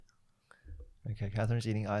Okay, Catherine's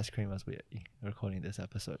eating ice cream as we're recording this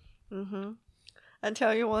episode. Mm-hmm. And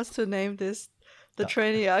Tianyu wants to name this the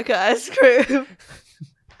Trainiaka ice cream.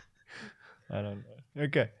 I don't know.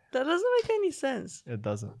 Okay. That doesn't make any sense. It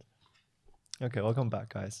doesn't. Okay, welcome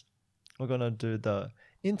back, guys. We're going to do the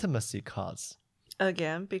intimacy cards.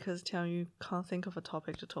 Again, because Tianyu can't think of a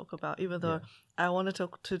topic to talk about, even though I wanted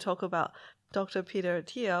to talk about Dr. Peter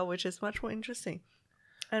Attia, which is much more interesting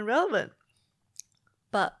and relevant.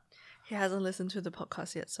 But he hasn't listened to the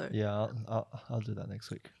podcast yet, so... Yeah, I'll do that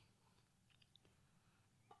next week.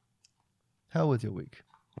 How was your week?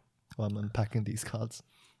 While I'm unpacking these cards.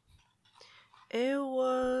 It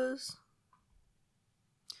was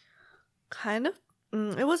kind of...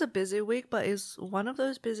 it was a busy week, but it's one of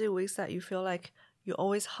those busy weeks that you feel like you're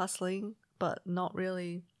always hustling, but not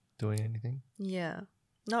really... Doing anything? Yeah.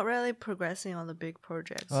 Not really progressing on the big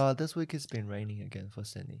projects. This week it's been raining again for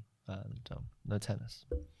Sydney. And no tennis.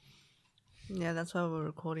 Yeah, that's why we're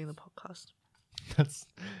recording the podcast. That's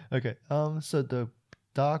okay. So the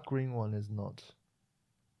dark green one is not.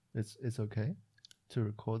 It's okay to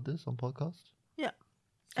record this on podcast. Yeah.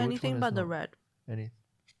 So anything but the red. Any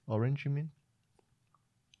orange? You mean?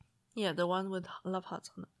 Yeah, the one with love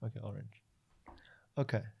hearts on it. Okay, orange.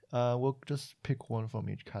 Okay. We'll just pick one from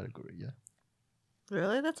each category. Yeah.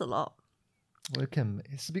 Really, that's a lot. We can.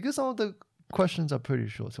 It's because some of the questions are pretty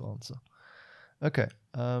short to answer. Okay.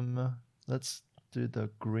 Let's do the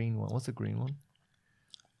green one. What's the green one?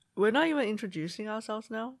 We're not even introducing ourselves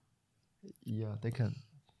now. Yeah, they can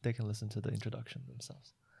listen to the introduction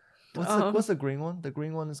themselves. What's the green one? The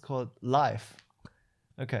green one is called Life.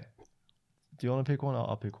 Okay. Do you want to pick one or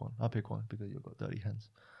I'll pick one? I'll pick one because you've got dirty hands.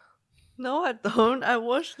 No, I don't. I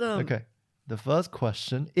washed them. Okay. The first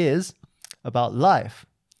question is about life.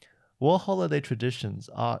 What holiday traditions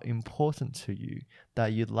are important to you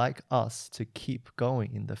that you'd like us to keep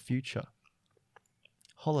going in the future?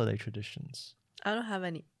 Holiday traditions. I don't have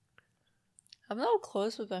any. I'm not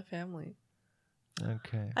close with my family.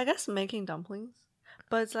 Okay. I guess making dumplings.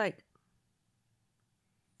 But it's like...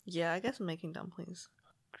 Yeah, I guess making dumplings.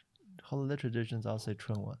 Holiday traditions, I'll say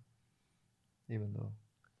Chunwan. Even though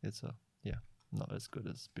it's not as good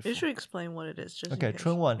as before. You should explain what it is. Just okay,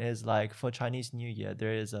 Chunwan is like for Chinese New Year,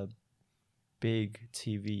 there is a big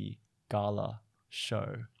TV gala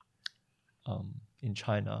show in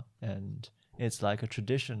China, and it's like a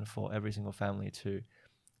tradition for every single family to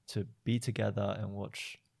be together and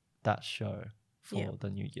watch that show for the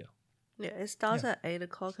New Year. Yeah, it starts at 8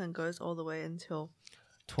 o'clock and goes all the way until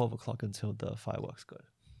 12 o'clock until the fireworks go.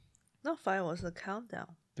 Not fireworks, the countdown.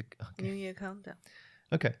 New Year countdown.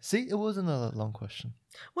 Okay, see, it wasn't a long question.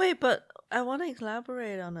 Wait, but I want to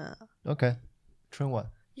elaborate on it. Okay, Chunwan.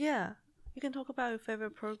 Yeah, you can talk about your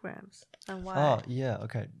favorite programs and why. Oh, yeah,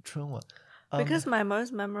 okay, Chunwan. Because my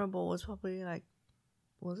most memorable was probably like,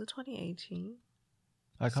 was it 2018?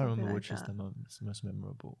 I can't remember like which that. is the most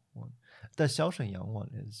memorable one. The Xiao Shunyang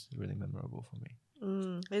one is really memorable for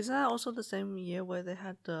me. Isn't that also the same year where they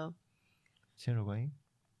had the... 千手观音?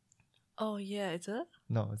 Oh, yeah, is it?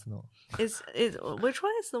 No, it's not. Which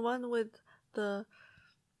one is the one with the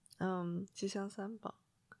吉祥三宝?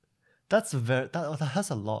 That's that's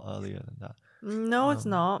a lot earlier than that. No, it's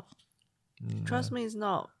not. Trust me, it's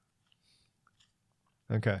not.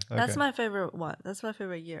 Okay. That's my favorite one. That's my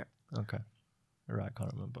favorite year. Okay. Right, I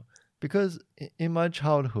can't remember. Because in my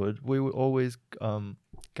childhood, we would always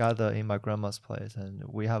gather in my grandma's place, and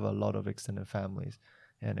we have a lot of extended families,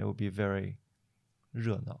 and it would be very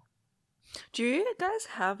热闹. Do you guys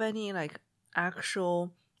have any like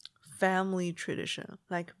actual family tradition?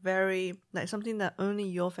 Like something that only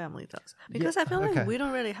your family does? Because I feel like we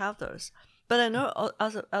don't really have those. But I know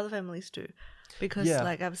other families do. Because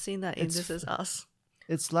like I've seen that in This Is Us.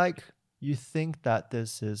 It's like you think that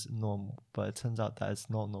this is normal, but it turns out that it's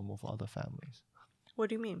not normal for other families. What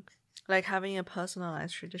do you mean? Like having a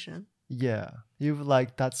personalized tradition? Yeah. You've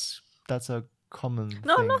like that's a common thing.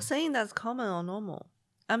 No, I'm not saying that's common or normal.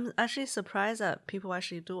 I'm actually surprised that people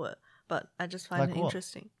actually do it, but I just find it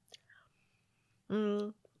interesting.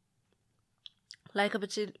 Like a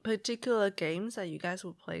particular games that you guys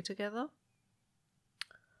would play together?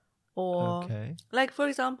 Or like for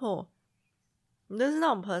example, this is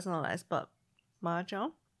not personalized, but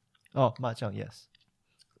mahjong. Oh, mahjong, yes.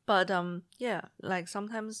 But like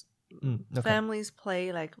sometimes families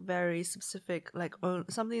play like very specific, like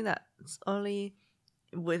something that's only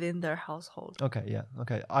within their household. Okay, yeah.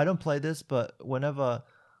 Okay. I don't play this, but whenever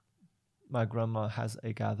my grandma has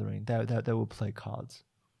a gathering, they will play cards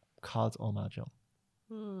or mahjong.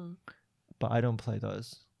 But I don't play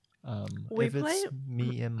those. If it's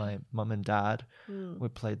me and my mom and dad, we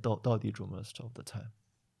play 斗地主 most of the time.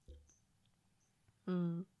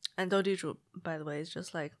 And 斗地主, by the way, is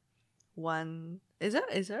just like one. Is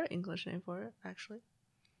there an English name for it actually?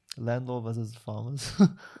 Landlord versus farmers.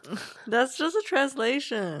 That's just a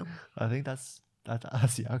translation. I think that's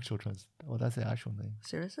the actual that's the actual name.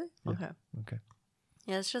 Seriously? Yeah. Okay.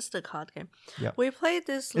 Yeah, it's just a card game. Yeah. We played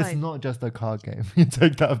this It's not just a card game. You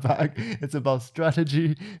take that back. It's about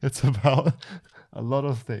strategy. It's about a lot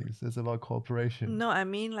of things. It's about cooperation. No, I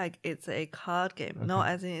mean like it's a card game. Okay. No,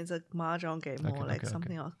 as in it's a mahjong game or like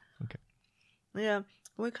something else. Okay. Yeah,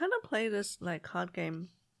 we kind of play this like card game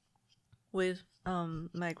with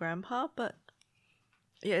my grandpa, but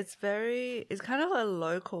yeah, it's kind of a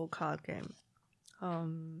local card game,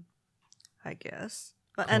 I guess.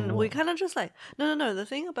 But and we kind of just like no. The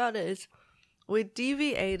thing about it is we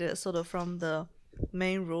deviated sort of from the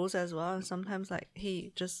main rules as well, and sometimes like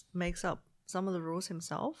he just makes up some of the rules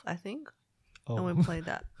himself, I think, and we play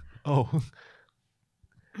that.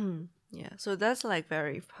 Yeah, so that's like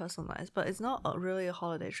very personalized, but it's not really a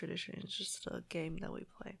holiday tradition. It's just a game that we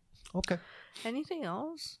play. Okay. Anything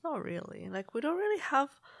else? Not really. Like we don't really have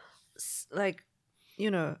like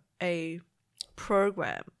a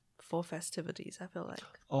program for festivities, I feel like.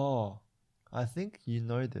 I think you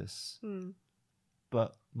know this.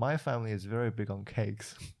 But my family is very big on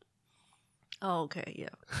cakes. Oh, okay,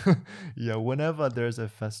 yeah. Yeah, whenever there's a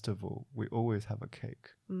festival, we always have a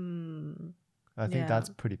cake. I think that's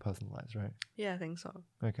pretty personalized, right? Yeah, I think so.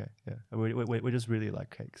 Okay, yeah. We just really like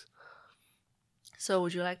cakes. So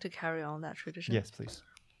would you like to carry on that tradition? Yes, please.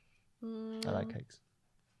 I like cakes.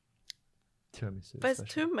 Tiramisu. But it's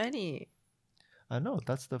too many. I know,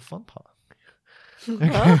 that's the fun part.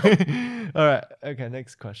 Okay. All right. Okay,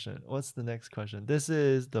 next question. What's the next question? This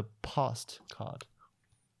is the past card.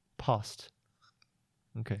 Past.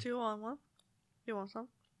 Okay. Do you want one? You want some?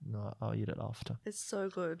 No, I'll eat it after. It's so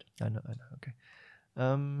good. I know. Okay.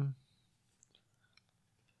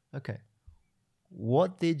 Okay.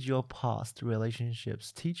 What did your past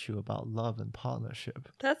relationships teach you about love and partnership?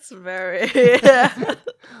 That's very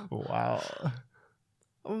Wow.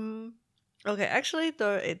 Okay, actually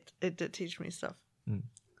though it did teach me stuff.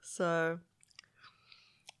 So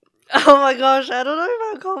oh my gosh, I don't know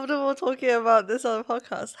if I'm comfortable talking about this on the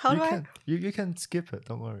podcast. You can skip it,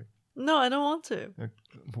 don't worry. No, I don't want to.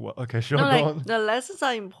 Okay, sure. No, go on. The lessons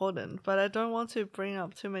are important, but I don't want to bring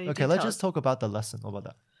up too many details. Let's just talk about the lesson. What about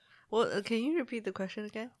that? Well, can you repeat the question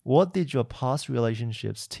again? What did your past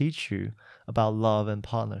relationships teach you about love and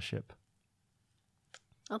partnership?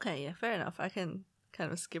 Okay, yeah, fair enough. I can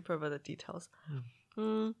kind of skip over the details.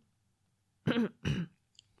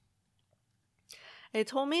 It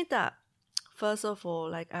told me that, first of all,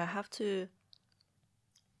 like I have to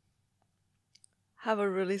have a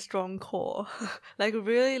really strong core, like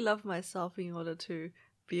really love myself in order to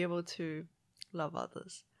be able to love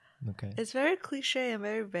others. Okay. It's very cliche and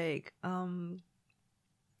very vague.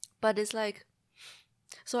 But it's like,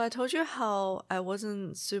 so I told you how I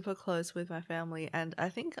wasn't super close with my family, and I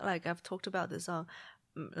think like I've talked about this on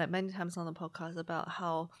like many times on the podcast about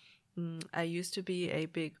how I used to be a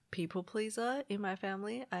big people pleaser in my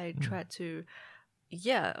family. I tried to,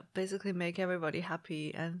 basically make everybody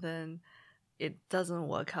happy, and then it doesn't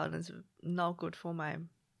work out, and it's not good for my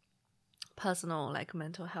personal like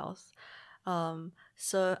mental health.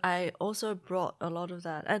 So I also brought a lot of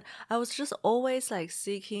that, and I was just always like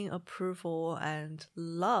seeking approval and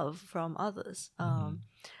love from others.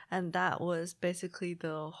 And that was basically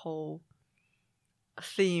the whole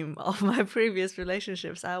theme of my previous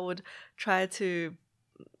relationships. I would try to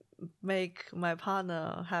make my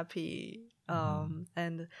partner happy,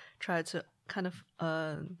 and try to kind of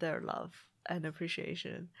earn their love and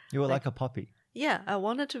appreciation. You were like a puppy. Yeah, I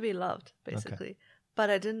wanted to be loved, basically. But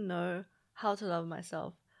I didn't know how to love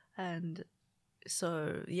myself, and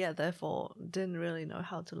so therefore didn't really know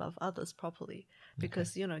how to love others properly,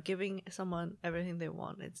 because giving someone everything they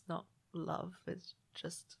want, it's not love, it's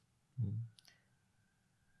just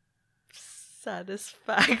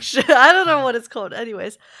satisfaction. I don't know what it's called.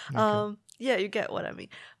 Anyways, you get what I mean.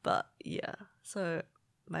 But so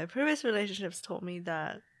my previous relationships taught me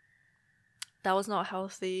that was not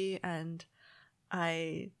healthy, and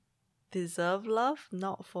I deserve love,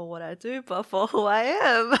 not for what I do, but for who I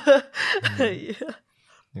am.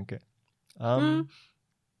 Okay.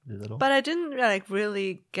 But I didn't like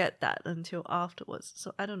really get that until afterwards.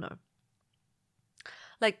 So I don't know.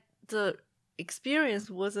 Like the experience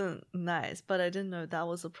wasn't nice, but I didn't know that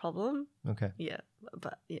was a problem. Okay. Yeah,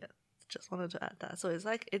 but just wanted to add that. So it's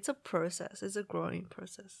like it's a process. It's a growing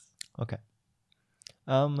process. Okay.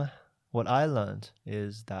 What I learned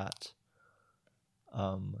is that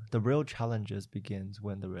the real challenges begins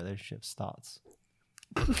when the relationship starts.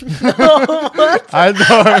 What?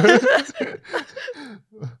 I know.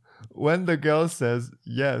 When the girl says,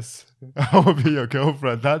 yes, I will be your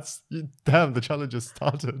girlfriend, damn, the challenge just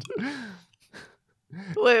started.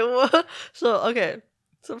 Wait, what? So, okay.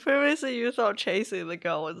 So previously you thought chasing the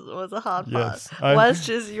girl was a hard Yes, part. Once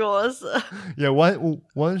she's yours. Yeah,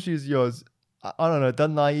 once she's yours, I don't know, that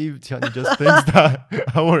naive Tiani just thinks that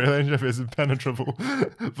our relationship is impenetrable.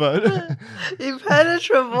 But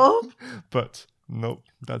Impenetrable? But nope,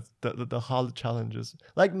 that's the hard challenges.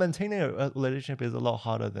 Like maintaining a relationship is a lot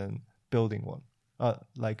harder than building one.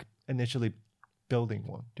 Like initially building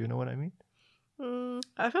one. Do you know what I mean?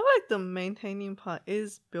 I feel like the maintaining part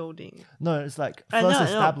is building. No, it's like first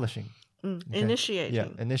establishing. Okay. Initiating. Yeah,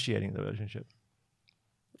 initiating the relationship.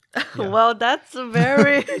 Yeah. Well, that's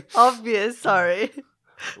very obvious. Sorry.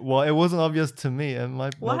 Well, it wasn't obvious to me. It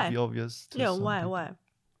might not be obvious to some why? people. Why?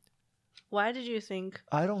 Why did you think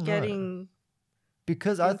I don't know.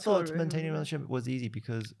 Because I thought maintaining a relationship was easy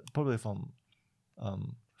because probably from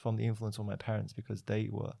the influence of my parents, because they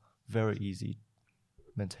were very easy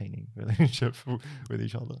maintaining relationship with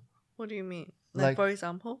each other. What do you mean? Like for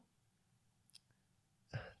example?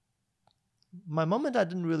 My mom and dad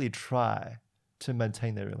didn't really try to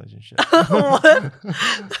maintain their relationship. What?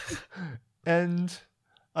 And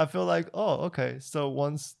I feel like, oh, okay, so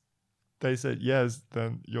once they said yes,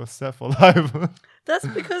 then you're set for life. That's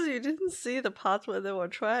because you didn't see the parts where they were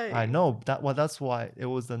trying. I know that. Well, that's why it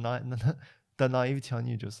was the naive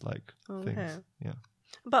Tianyu just like things. Yeah.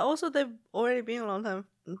 But also they've already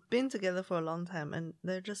been together for a long time, and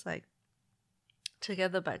they're just like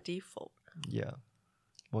together by default. Yeah.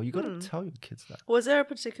 Well, you gotta tell your kids that. Was there a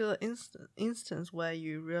particular instance where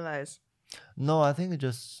you realized? No, I think it's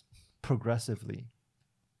just progressively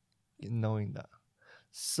knowing that.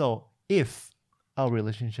 So if our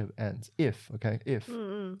relationship ends, if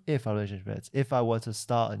our relationship ends, if I were to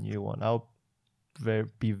start a new one, I'll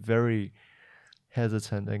be very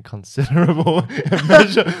hesitant and considerable and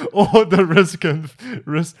measure all the risk.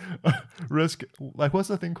 Like, what's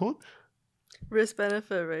the thing called? Risk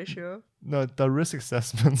benefit ratio. No, the risk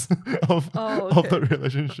assessments of the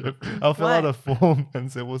relationship. I'll fill out a form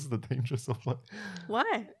and say what's the dangers of what.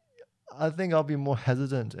 Why? I think I'll be more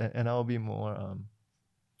hesitant and I'll be more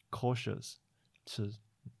cautious to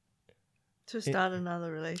start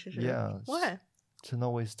another relationship. Yeah. Why? To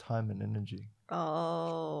not waste time and energy.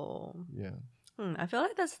 Oh. Yeah. I feel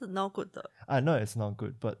like that's not good though. I know it's not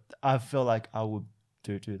good, but I feel like I would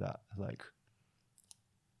do that. Like.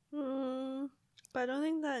 But I don't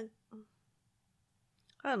think that.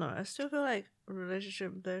 I don't know. I still feel like a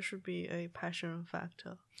relationship there should be a passion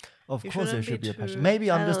factor. Of course, there should be a passion.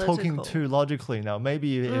 Maybe I'm just talking too logically now.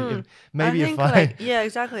 Maybe if I like, yeah,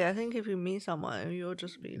 exactly. I think if you meet someone, you'll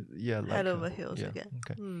just be head over heels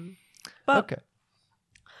again. Okay.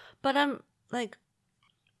 But I'm like,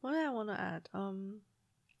 what do I want to add?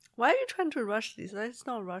 Why are you trying to rush these? Let's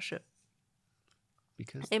not rush it.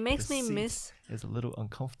 Because it makes me miss. It's a little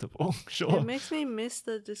uncomfortable. Sure. It makes me miss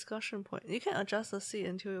the discussion point. You can adjust the seat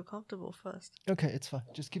until you're comfortable first. Okay, it's fine.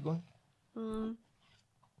 Just keep going. Oh,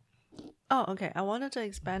 okay. I wanted to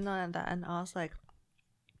expand on that and ask, like,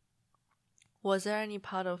 was there any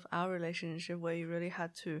part of our relationship where you really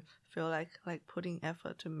had to feel like putting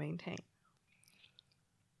effort to maintain?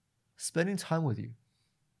 Spending time with you.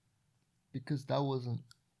 Because that was a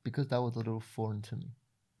little foreign to me.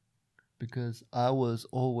 Because I was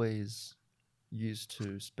always used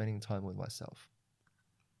to spending time with myself.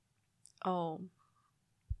 Oh.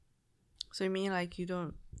 So you mean like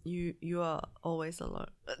you are always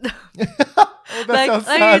alone?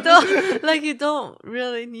 You don't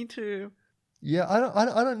really need to. Yeah, I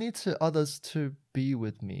don't need others to be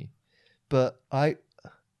with me, but I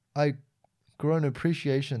grow an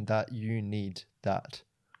appreciation that you need that.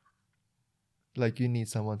 Like you need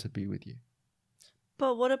someone to be with you.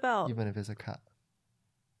 But what about even if it's a cat?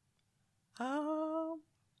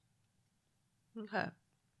 Okay.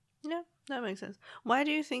 Yeah, that makes sense. Why do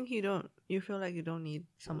you think you feel like you don't need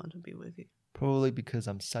someone to be with you? Probably because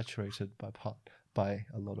I'm saturated by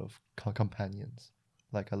a lot of companions.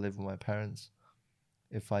 Like I live with my parents.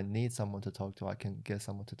 If I need someone to talk to, I can get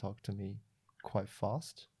someone to talk to me quite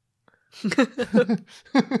fast.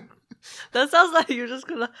 That sounds like you're just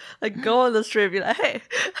gonna like go on the street and be like, hey.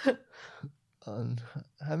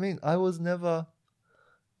 I mean, I was never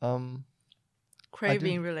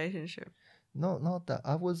craving relationship. No, not that.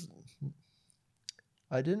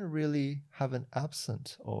 I didn't really have an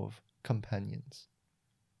absence of companions.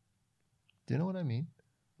 Do you know what I mean?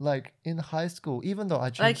 Like in high school, even though I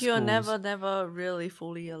changed like you're schools, never really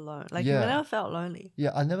fully alone. Like you never felt lonely.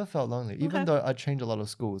 Yeah, I never felt lonely. Even though I changed a lot of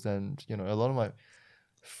schools, and a lot of my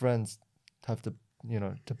friends have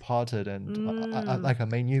departed, and I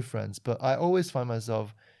made new friends, but I always find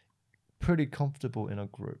myself pretty comfortable in a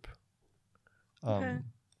group. Okay.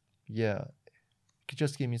 Yeah,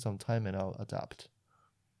 just give me some time and I'll adapt.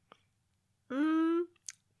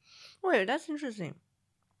 Wait, that's interesting.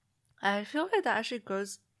 I feel like that actually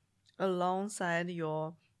goes alongside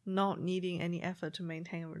your not needing any effort to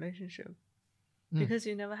maintain a relationship, because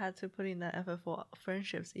you never had to put in that effort for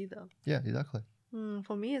friendships either. Yeah, exactly.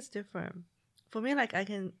 For me, it's different. For me, like, I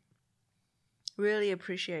can really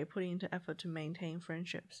appreciate putting into effort to maintain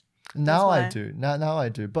friendships. Now I do. Now I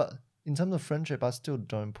do. But in terms of friendship, I still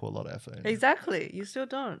don't put a lot of effort in. Exactly. You still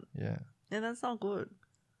don't. Yeah. And that's not good.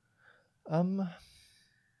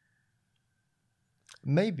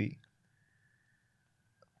 Maybe.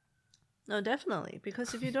 No, definitely.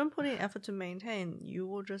 Because if you don't put in effort to maintain, you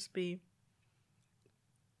will just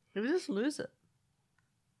lose it.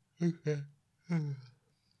 Okay.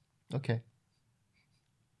 Okay.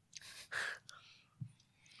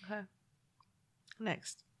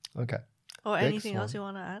 Next. Okay. Or anything else you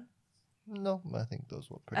want to add? No, I think those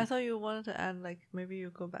were pretty. I thought you wanted to add, like, maybe you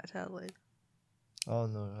go back to Adelaide. Oh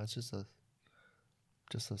no, that's just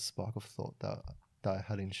a spark of thought that I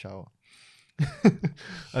had in the shower.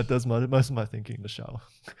 That does most of my thinking in the shower.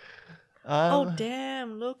 Oh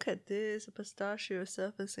damn! Look at this, pistachio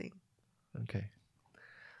surfacing. Okay.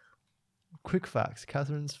 Quick facts: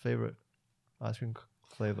 Catherine's favorite ice cream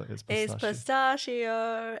flavor is pistachio. It's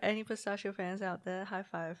pistachio. Any pistachio fans out there? High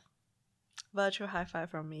five. Virtual high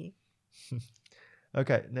five from me.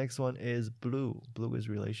 Okay, next one is blue. Blue is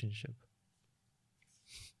relationship.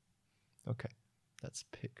 Okay, let's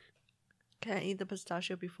pick. Can I eat the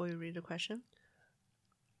pistachio before you read the question?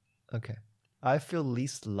 Okay. I feel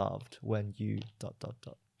least loved when you ...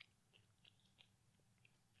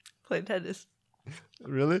 Play tennis.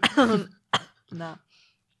 Really? No.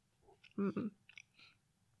 I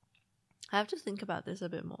have to think about this a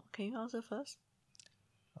bit more. Can you answer first?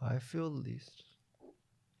 I feel least...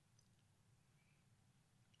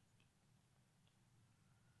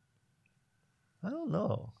 I don't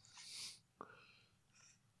know.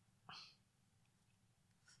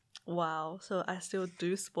 Wow, so I still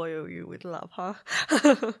do spoil you with love, huh?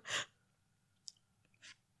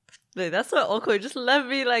 Wait, that's so awkward. Just let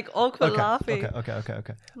me awkward laughing.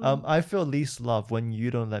 Okay. I feel least loved when you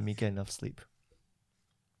don't let me get enough sleep.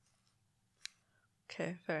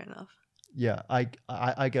 Okay, fair enough. Yeah,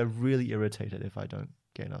 I get really irritated if I don't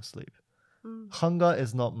get enough sleep. Hunger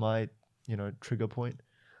is not my trigger point,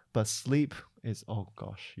 but sleep is, oh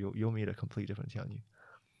gosh, you'll meet a complete different Tianyu.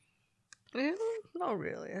 Yeah, not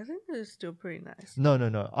really. I think it's still pretty nice. No.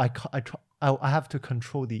 I have to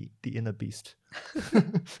control the inner beast.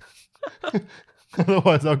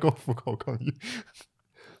 Otherwise, I'll go for coke on you.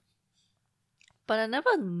 But I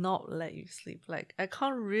never not let you sleep. Like, I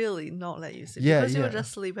can't really not let you sleep because you will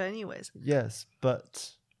just sleep anyways. Yes,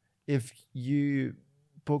 but if you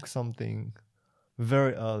book something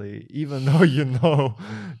very early, even though you know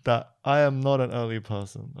that I am not an early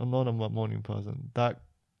person, I'm not a morning person, that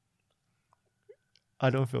I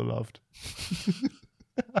don't feel loved.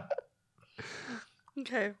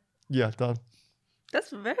 Okay. Yeah, done. That's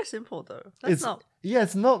very simple though. It's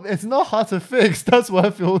not hard to fix. That's why I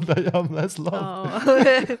feel that I'm less loved. Oh,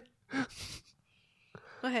 okay.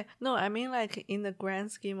 Okay. No, I mean, like, in the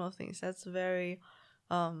grand scheme of things, that's very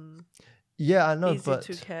yeah, I know, easy but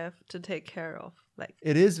to take care of. Like,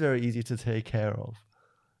 it is very easy to take care of.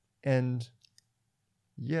 And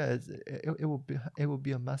yeah, it will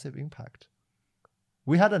be a massive impact.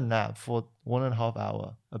 We had a nap for 1.5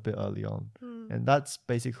 hours a bit early on. And that's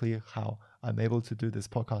basically how I'm able to do this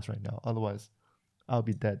podcast right now. Otherwise, I'll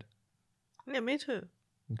be dead. Yeah, me too.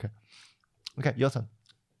 Okay, your turn.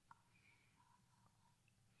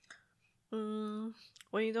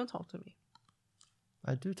 When you don't talk to me.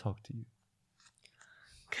 I do talk to you.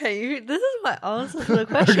 Okay, this is my answer to the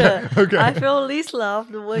question. Okay. I feel least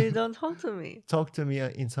loved when you don't talk to me. Talk to me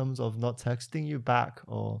in terms of not texting you back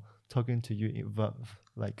or talking to you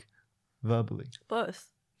verbally.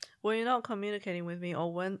 Both. When you're not communicating with me,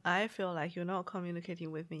 or when I feel like you're not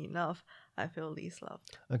communicating with me enough, I feel least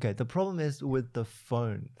loved. Okay, the problem is with the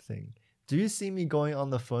phone thing. Do you see me going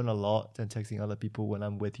on the phone a lot and texting other people when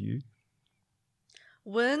I'm with you?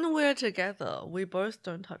 When we're together, we both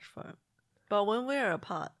don't touch phone. But when we're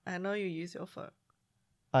apart, I know you use your phone.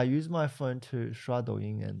 I use my phone to刷抖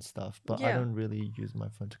音 and stuff, but I don't really use my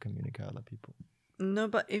phone to communicate with other people. No,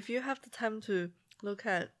 but if you have the time to look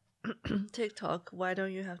at TikTok, why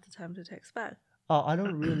don't you have the time to text back? I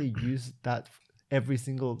don't really use that every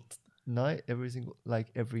single night,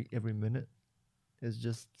 every minute. It's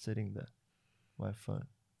just sitting there my phone.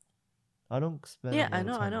 I don't spend. Yeah, a lot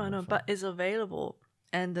of time on my phone. but it's available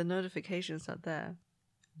and the notifications are there.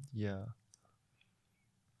 Yeah.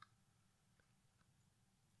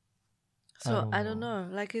 So I don't know.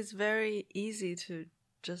 Like it's very easy to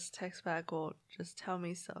just text back or just tell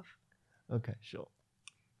me stuff. Okay, sure.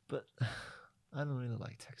 But I don't really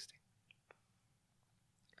like texting.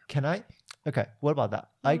 Can I? Okay, what about that?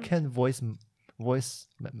 I can voice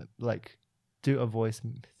like do a voice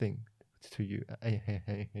thing to you.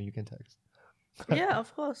 Hey, you can text. Yeah,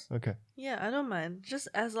 of course. Okay. Yeah, I don't mind. Just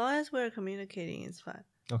as long as we're communicating, it's fine.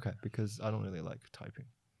 Okay, because I don't really like typing.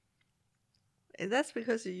 That's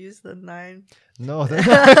because you use the 9. No,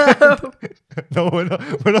 no,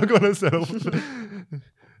 we're not going to settle.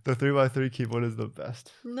 The 3x3 keyboard is the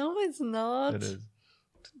best. No, it's not. It is.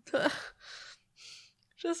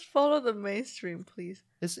 Just follow the mainstream, please.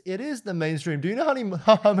 It is the mainstream. Do you know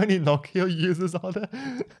how many Nokia users are there?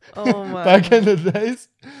 Oh my! Back in the days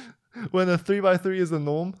when the 3x3 is the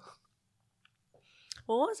norm.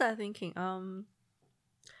 What was I thinking?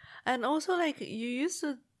 And also like you used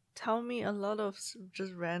to tell me a lot of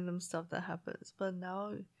just random stuff that happens, but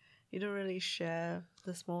now you don't really share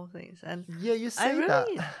the small things. And yeah, you say that.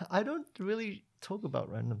 I don't really talk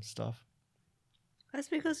about random stuff. That's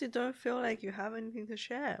because you don't feel like you have anything to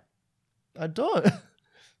share. I don't.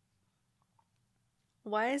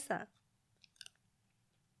 Why is that?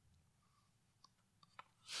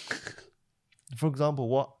 For example,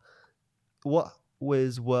 what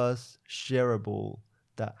was worth shareable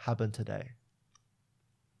that happened today?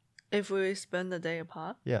 If we spend the day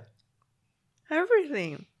apart? Yeah.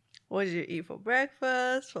 Everything. What did you eat for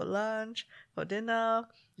breakfast, for lunch, for dinner?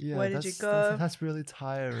 Yeah, where did you go? That's really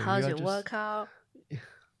tiring. How's your workout?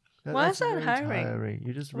 Why is that tiring?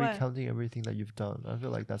 You're just recounting everything that you've done. I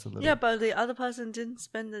feel like that's a little... Yeah, but the other person didn't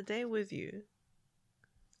spend the day with you.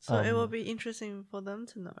 So it will be interesting for them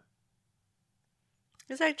to know.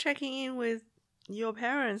 It's like checking in with your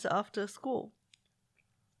parents after school.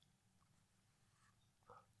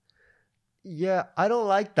 Yeah, I don't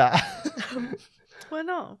like that. Why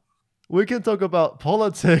not? We can talk about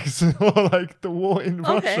politics or like the war in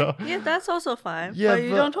Russia. Yeah, that's also fine. Yeah, but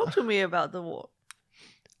you don't talk to me about the war.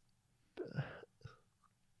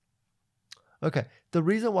 Okay, the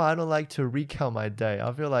reason why I don't like to recount my day,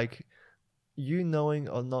 I feel like you knowing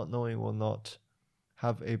or not knowing will not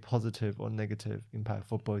have a positive or negative impact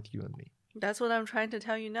for both you and me. That's what I'm trying to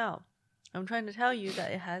tell you now. I'm trying to tell you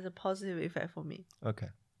that it has a positive effect for me. Okay,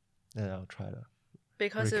 then I'll try to.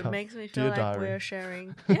 Because it makes me feel like we're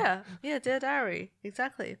sharing. Yeah, dear diary,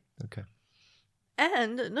 exactly. Okay.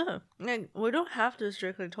 And no, like, we don't have to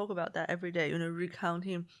strictly talk about that every day.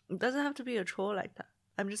 Recounting. It doesn't have to be a chore like that.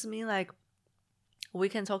 I'm just mean like, we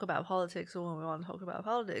can talk about politics when we want to talk about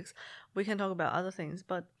politics. We can talk about other things,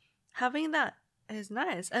 but having that is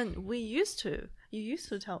nice. And you used to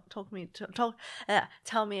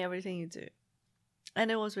tell me everything you do. And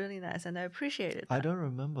it was really nice, and I appreciated that. I don't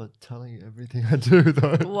remember telling you everything I do,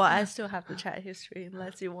 though. Well, I still have the chat history,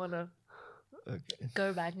 unless you want to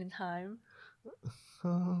go back in time.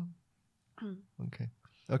 Okay.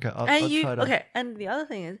 Okay, I'll try to... Okay, and the other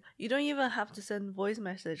thing is, you don't even have to send voice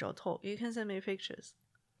message or talk. You can send me pictures.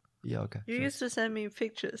 Yeah, okay. You used to send me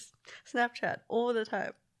pictures, Snapchat, all the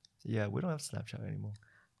time. Yeah, we don't have Snapchat anymore.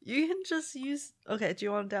 You can just use... Okay, do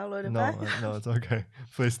you want to download it back? No, it's okay.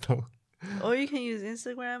 Please don't. Or you can use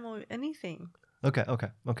Instagram or anything. Okay.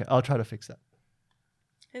 I'll try to fix that.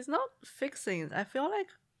 It's not fixing. I feel like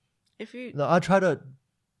if you... No, I'll try to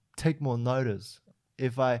take more notice.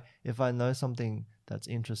 If I know something that's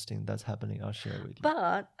interesting that's happening, I'll share it with you.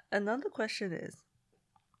 But another question is,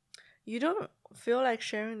 you don't feel like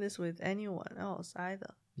sharing this with anyone else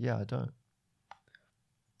either. Yeah, I don't.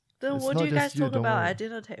 Then what do you guys talk about at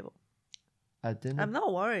dinner table? At dinner? I'm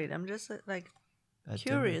not worried. I'm just like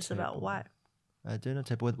curious about why. At dinner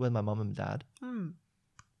table with my mom and dad.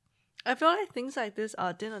 I feel like things like this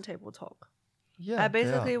are dinner table talk. Yeah, I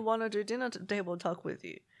basically want to do dinner table talk with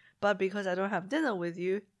you, but because I don't have dinner with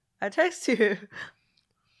you, I text you.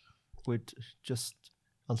 With just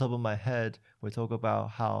on top of my head, we talk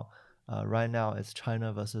about how right now it's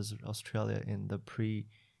China versus Australia in the pre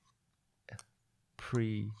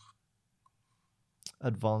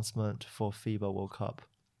advancement for FIBA World Cup.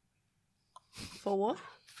 For what?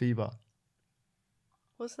 FIBA.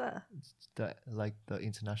 What's that? Like the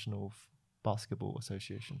International Basketball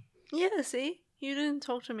Association. Yeah, see? You didn't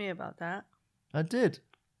talk to me about that. I did.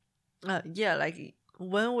 Yeah, like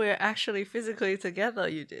when we're actually physically together,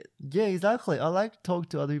 you did. Yeah, exactly. I like to talk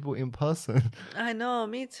to other people in person. I know,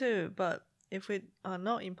 me too. But if we are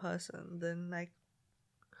not in person, then like,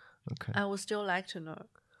 okay, I would still like to know.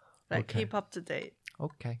 Like keep up to date.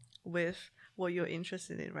 Okay. With what you're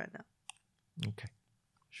interested in right now. Okay.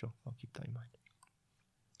 Sure. I'll keep that in mind.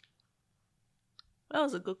 That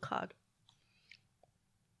was a good card.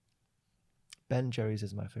 Ben Jerry's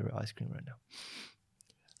is my favorite ice cream right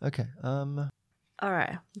now. Okay. All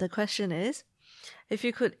right. The question is, if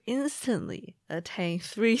you could instantly attain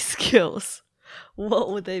 3 skills, what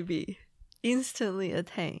would they be? Instantly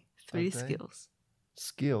attain 3 skills.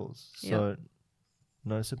 Skills. So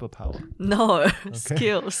no superpower. No,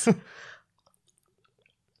 skills.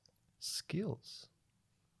 Skills.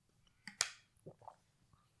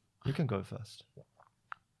 You can go first.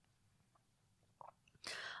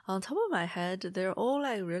 On top of my head, they're all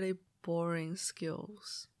like really boring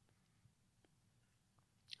skills.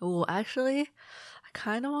 Oh, actually, I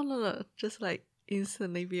kind of want to just like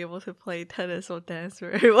instantly be able to play tennis or dance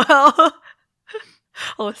very well.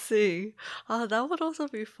 Or sing. Oh, that would also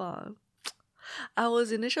be fun. I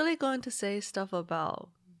was initially going to say stuff about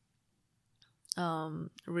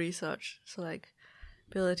research. So like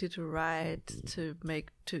ability to write, to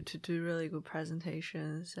do really good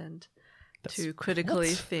presentations, and to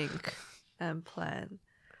critically think and plan,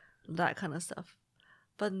 that kind of stuff.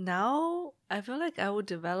 But now I feel like I would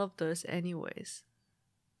develop those anyways.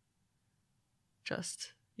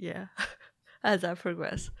 Just, as I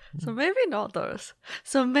progress. So maybe not those.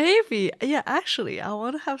 So maybe, actually, I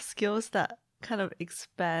want to have skills that kind of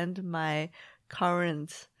expand my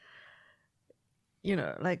current,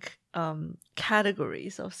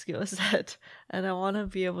 categories of skill set. And I want to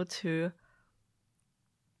be able to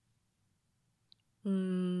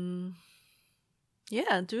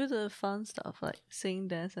do the fun stuff like sing,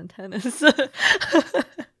 dance, and tennis.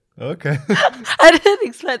 Okay. I didn't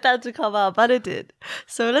expect that to come out, but it did.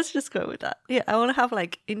 So let's just go with that. Yeah, I want to have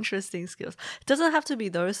like interesting skills. It doesn't have to be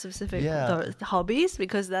those specific those hobbies,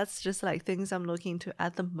 because that's just like things I'm looking to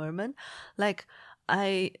at the moment. Like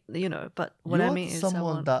but what I mean is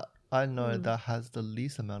someone that I know that has the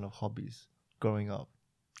least amount of hobbies growing up.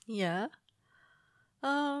 Yeah.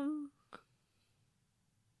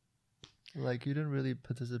 Like you didn't really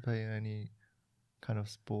participate in any kind of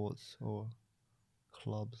sports or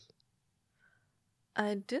clubs.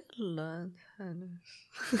 I did learn tennis.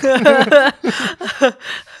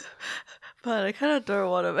 But I kind of don't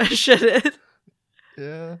want to mention it.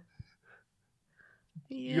 Yeah.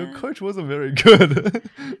 Your coach wasn't very good.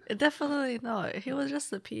 Definitely not. He was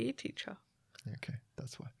just a PE teacher. Okay,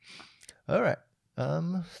 that's why. All right.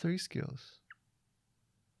 3 skills.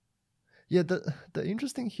 Yeah, the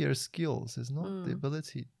interesting here is skills. Is not the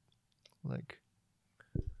ability, like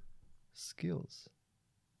skills.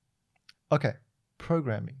 Okay,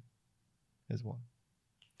 programming is one.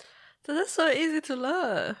 So that's so easy to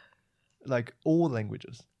learn. Like all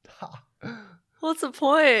languages. What's the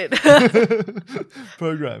point?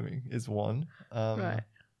 Programming is one. Right.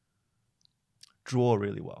 Draw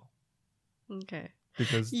really well. Okay.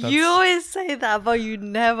 Because you always say that, but you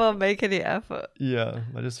never make any effort. Yeah,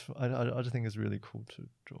 I just think it's really cool to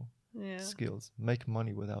draw. Yeah. Skills. Make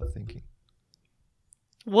money without thinking.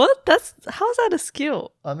 What? How's that a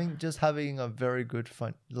skill? I mean, just having a very good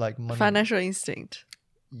money. Financial instinct.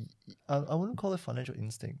 I wouldn't call it financial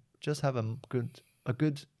instinct. Just have a good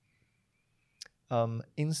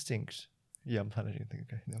instinct. Yeah, I'm financial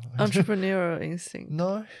instinct. Okay, no. Entrepreneurial instinct.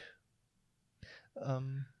 No.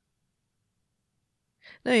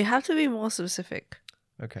 No, you have to be more specific.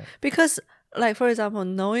 Okay. Because, like, for example,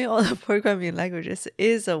 knowing all the programming languages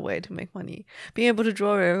is a way to make money. Being able to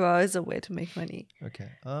draw very well is a way to make money. Okay.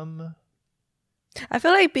 I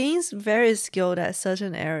feel like being very skilled at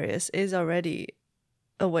certain areas is already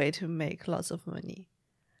a way to make lots of money.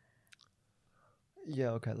 Yeah,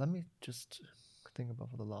 okay. Let me just think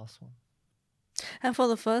about for the last one. And for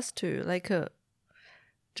the first two,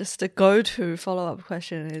 just a go-to follow-up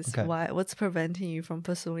question is what's preventing you from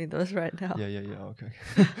pursuing those right now? Yeah. Okay.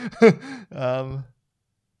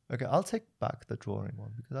 Okay, I'll take back the drawing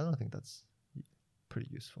one because I don't think that's pretty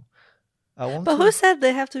useful. Who said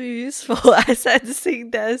they have to be useful? I said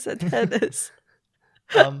sing, dance, and tennis.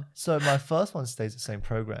 So my first one stays the same,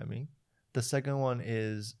 programming. The second one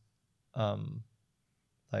is,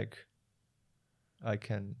 I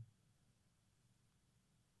can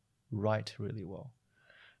write really well.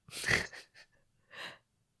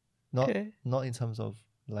 Not in terms of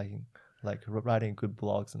like writing good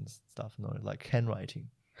blogs and stuff. No, like handwriting.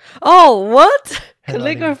 Oh, what?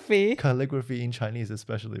 Calligraphy in Chinese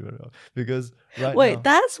especially very well, because now,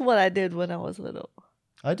 that's what I did when I was little.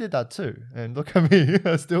 I did that too, and look at me.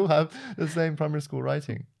 I still have the same primary school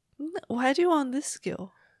writing. Why do you want this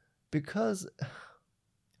skill? Because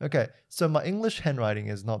Okay, so my English handwriting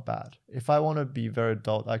is not bad. If I want to be very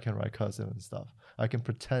adult, I can write cursive and stuff. I can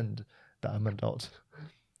pretend that I'm adult.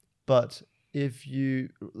 But if you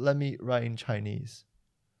let me write in Chinese,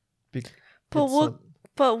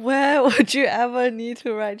 but where would you ever need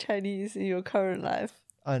to write Chinese in your current life?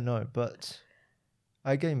 I know, but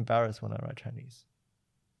I get embarrassed when I write Chinese.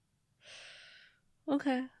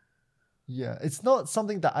 Okay. Yeah, it's not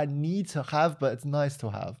something that I need to have, but it's nice to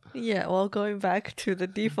have. Yeah, well, going back to the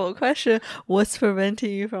default question, what's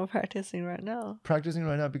preventing you from practicing right now? Practicing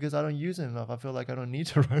right now because I don't use it enough. I feel like I don't need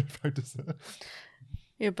to practice it.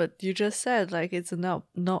 Yeah, but you just said like it's not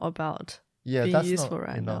about being that's useful not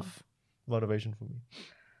right enough motivation for me.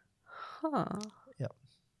 Huh. Yeah.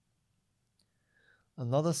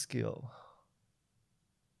 Another skill.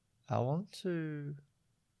 I want to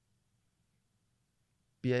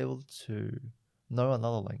be able to know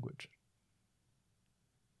another language.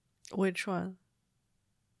 Which one?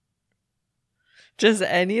 Just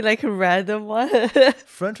any like random one?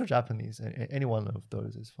 French or Japanese, any one of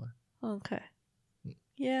those is fine. Okay.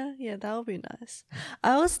 Yeah, that would be nice.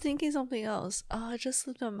 I was thinking something else. Oh, I just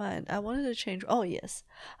slipped my mind. I wanted to change. Oh, yes.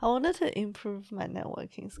 I wanted to improve my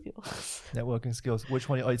networking skills. Networking skills. Which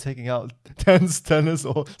one are you taking out? Tennis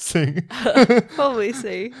or sing? Probably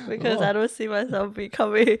sing, because I don't see myself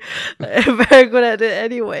becoming very good at it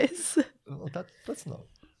anyways. Oh, that's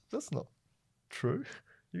not true.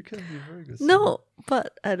 You can be very good. No,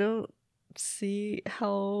 but I don't see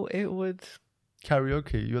how it would.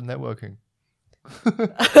 Karaoke, you're networking.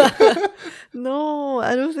 No,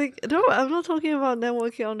 I don't think. No, I'm not talking about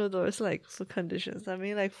networking under those like for conditions. I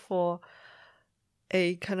mean like for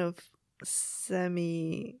a kind of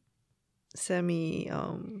semi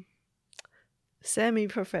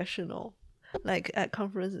professional, like at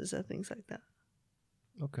conferences and things like that.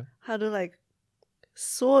 Okay. How to like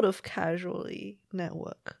sort of casually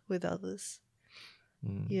network with others.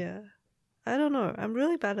 Yeah. I don't know. I'm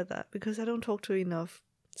really bad at that because I don't talk to enough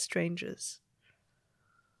strangers.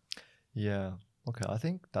 Yeah. Okay. I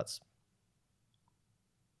think that's.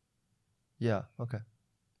 Yeah. Okay.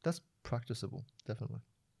 That's practicable. Definitely.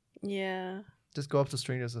 Yeah. Just go up to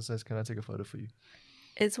strangers and says, "Can I take a photo for you?"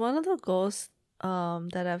 It's one of the goals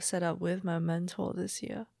that I've set up with my mentor this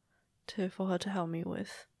year, for her to help me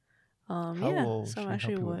with. How will so I'm she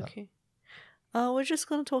actually help you with working. We're just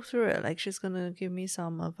gonna talk through it. Like she's gonna give me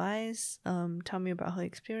some advice, tell me about her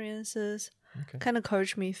experiences, kind of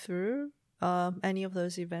coach me through any of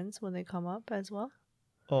those events when they come up as well.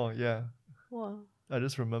 Oh yeah. What? I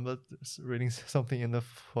just remembered reading something in the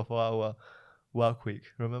 4-hour work week.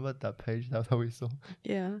 Remember that page that we saw?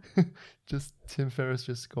 Yeah. Just Tim Ferriss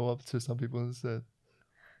just go up to some people and said,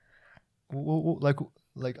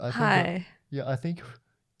 like I think. Hi. I think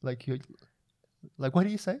like you. Like, what do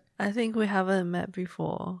you say? I think we haven't met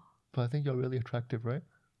before. But I think you're really attractive, right?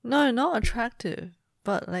 No, not attractive,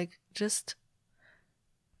 but like just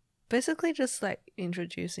basically just like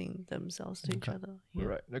introducing themselves to each other. Yeah.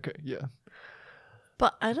 Right. Okay. Yeah.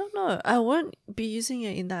 But I don't know. I won't be using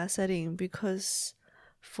it in that setting because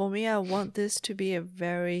for me, I want this to be a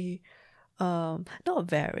very, not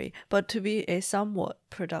very, but to be a somewhat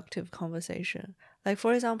productive conversation. Like,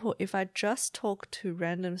 for example, if I just talk to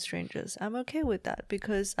random strangers, I'm okay with that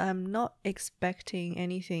because I'm not expecting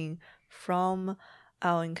anything from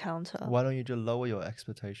our encounter. Why don't you just lower your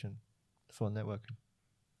expectation for networking?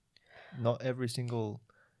 Not every single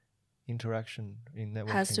interaction in networking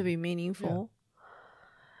has to be meaningful.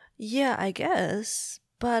 Yeah, I guess.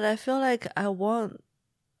 But I feel like I'm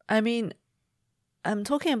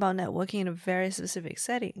talking about networking in a very specific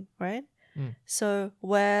setting, right? So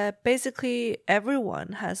where basically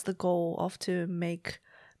everyone has the goal of to make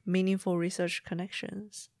meaningful research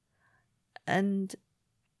connections. And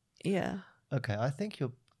yeah. Okay, I think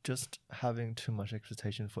you're just having too much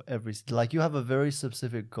expectation for like you have a very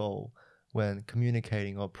specific goal when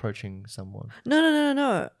communicating or approaching someone.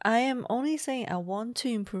 No. I am only saying I want to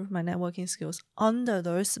improve my networking skills under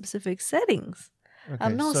those specific settings. Okay,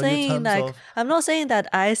 I'm not saying that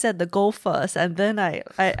I set the goal first and then I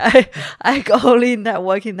only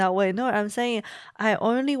network in that way. No, I'm saying I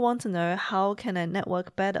only want to know how can I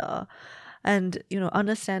network better and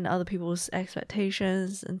understand other people's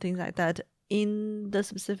expectations and things like that in the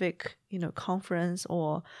specific conference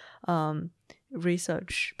or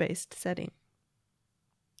research based setting.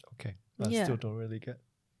 Okay, I still don't really get.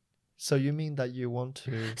 So you mean that you want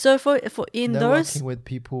to for in networking those with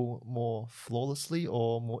people more flawlessly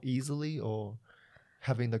or more easily or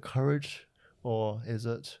having the courage, or is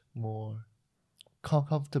it more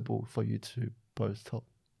comfortable for you to both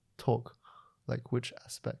talk? Like which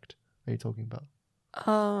aspect are you talking about?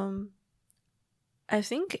 I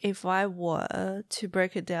think if I were to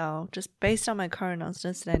break it down just based on my current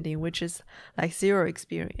understanding, which is like zero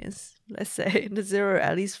experience, let's say the zero,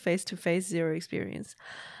 at least face-to-face zero experience,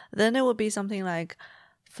 then it would be something like,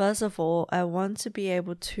 first of all, I want to be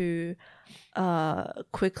able to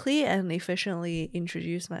quickly and efficiently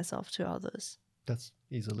introduce myself to others. That's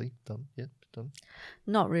easily done. Yeah, done.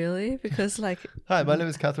 Not really, because like... Hi, my name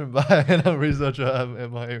is Catherine Bai, and I'm a researcher at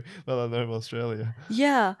MI Melanoma Australia.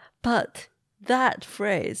 Yeah, but that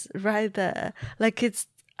phrase right there, like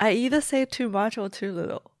I either say too much or too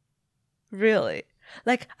little. Really.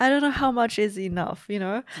 Like, I don't know how much is enough, you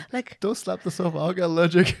know? Like... Don't slap the sofa, I'll get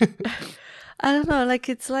allergic. I don't know, like,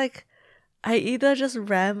 it's like I either just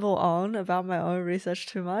ramble on about my own research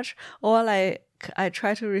too much, or like I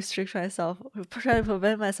try to restrict myself, try to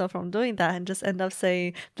prevent myself from doing that, and just end up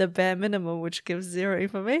saying the bare minimum, which gives zero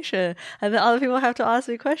information, and then other people have to ask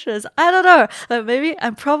me questions. I don't know. Like, maybe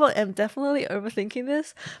I'm definitely overthinking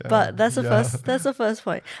this, but that's the first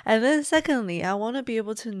point. And then secondly, I want to be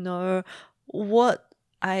able to know what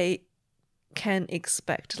I can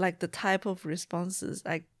expect, like the type of responses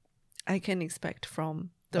I can expect from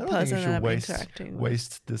the person that I'm interacting with.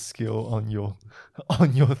 Waste the skill on your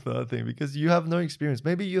third thing, because you have no experience.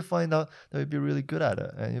 Maybe you find out that you'd be really good at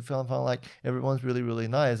it, and you find like everyone's really, really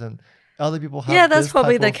nice, and other people have. Yeah, that's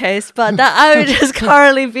probably the case, but that I would just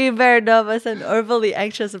currently be very nervous and overly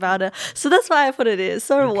anxious about it. So that's why I put it in.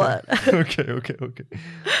 So what? Okay.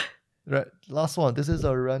 Right, last one. This is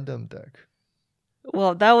a random deck.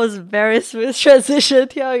 Well, that was very smooth transition,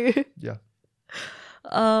 tell you. Yeah.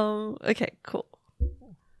 Okay, cool.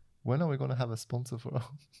 When are we going to have a sponsor for us?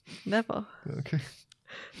 Never. Okay.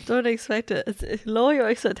 Don't expect it. Lower your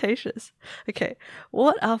expectations. Okay.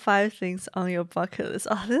 What are 5 things on your bucket list?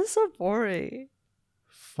 Oh, this is so boring.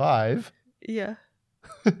 5? Yeah.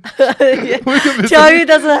 Xiaoyu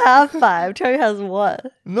doesn't have 5. Xiaoyu has 1.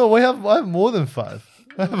 No, I have more than 5.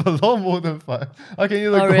 I have a lot more than 5. I can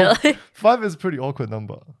either go. Really? 5 is a pretty awkward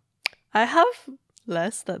number. I have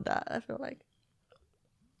less than that, I feel like.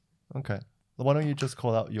 Okay. Why don't you just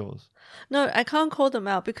call out yours? No, I can't call them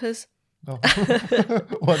out because... Oh.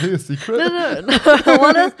 What, are you a secret? No.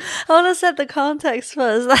 I wanna set the context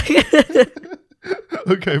first.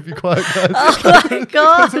 Okay, be quiet, guys. Oh my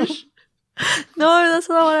gosh. No, that's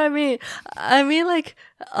not what I mean. I mean, like,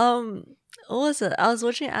 what was it? I was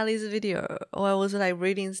watching Ali's video, or I was like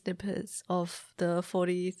reading snippets of the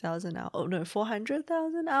 40,000 hour,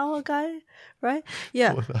 400,000 hour guy, right?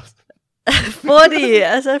 Yeah. 4,000. 40.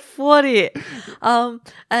 I said 40.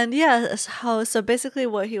 And yeah, so basically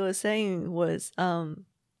what he was saying was,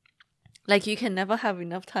 like, you can never have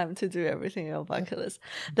enough time to do everything in your bucket list.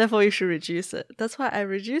 Therefore, you should reduce it. That's why I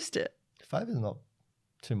reduced it. 5 is not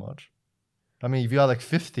too much. I mean, if you are like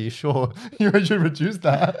 50, sure, you should reduce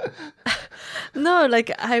that. No,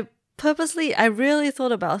 like I really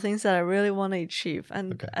thought about things that I really want to achieve,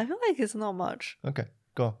 and okay. I feel like it's not much. Okay,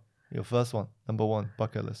 go. Your first one, number 1,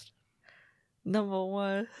 bucket list. Number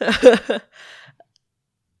 1.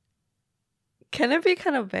 Can it be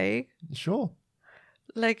kind of vague? Sure.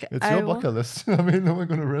 Like, it's your bucket list. I mean, no one's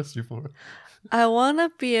going to arrest you for it. I want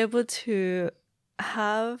to be able to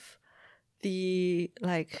have the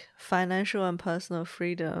like financial and personal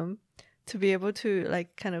freedom to be able to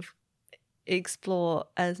like kind of explore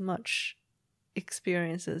as much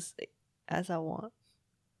experiences as I want.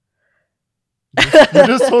 You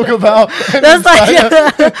just talk about that's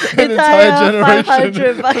an entire generation.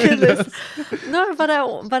 500 bucket list. No, but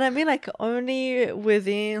I mean like only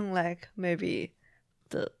within like maybe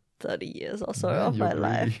the 30 years or so of my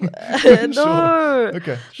life. No. Sure.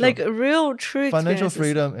 Okay. Sure. Like real true financial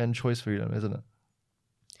freedom and choice freedom, isn't it?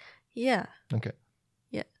 Yeah. Okay.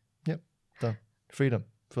 Yeah. Yep. Done. Freedom.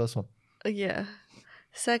 First one. Yeah.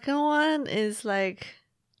 Second one is like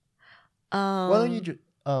why don't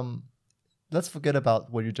you let's forget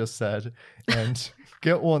about what you just said and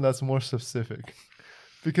get one that's more specific.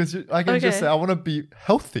 Because I can just say, I want to be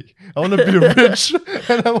healthy. I want to be rich.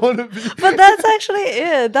 And I want to be... But that's actually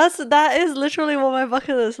it. That is literally what my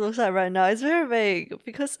bucket list looks like right now. It's very vague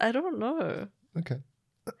because I don't know. Okay.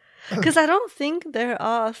 Because I don't think there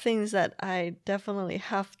are things that I definitely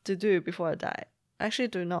have to do before I die. I actually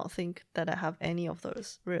do not think that I have any of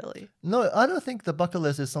those, really. No, I don't think the bucket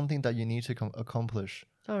list is something that you need to accomplish.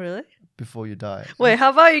 Oh, really? Before you die. Wait,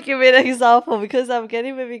 how about you give me an example? Because I'm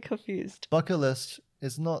getting maybe confused. Bucket list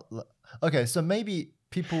is not... Okay, so maybe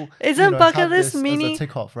people... Isn't bucket list meaning...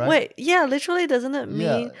 tick off, right? Wait, yeah, literally doesn't it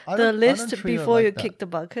mean the list before you kick the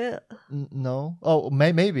bucket? No. Oh,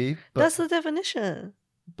 maybe. But, that's the definition.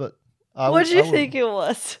 But... What do you think it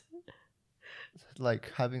was?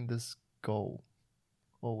 Like having this goal.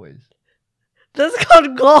 Always. That's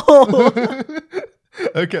called goal.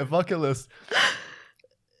 Okay, bucket list.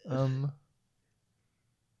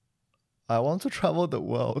 I want to travel the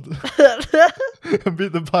world and be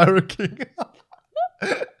the Pirate King.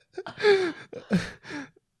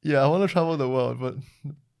 Yeah, I want to travel the world, but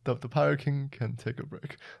the Pirate King can take a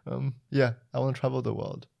break. Yeah, I want to travel the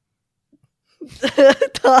world.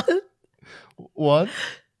 Done. What?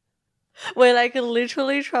 Wait, I can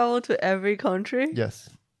literally travel to every country? Yes.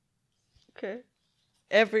 Okay.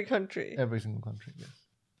 Every country. Every single country, yes.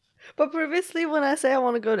 But previously when I say I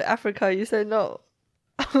want to go to Africa, you said no.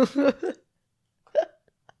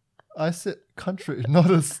 I said country,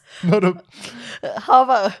 not a. How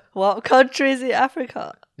about what countries in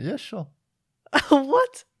Africa? Yeah, sure.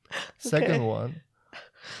 What? Second one,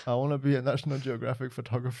 I want to be a National Geographic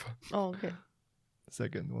photographer. Oh, okay.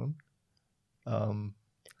 Second one.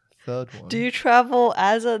 Third one. Do you travel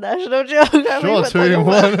as a National Geographic Sure,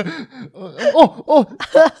 photographer?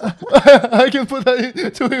 2-in-1. I can put that in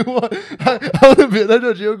 2-in-1. I want to be a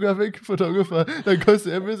National Geographic photographer that goes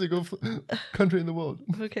to every single country in the world.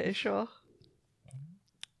 Okay, sure.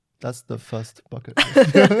 That's the first bucket.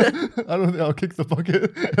 I don't think I'll kick the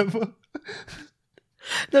bucket ever.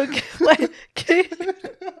 No, wait.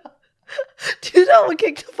 Do you know what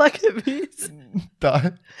kick the bucket means?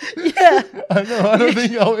 Die. Yeah. I know. I don't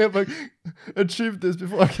think I'll ever achieve this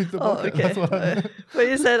before I kick the bucket. Okay. That's what I meant. But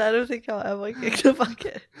you said I don't think I'll ever kick the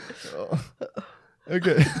bucket. Oh.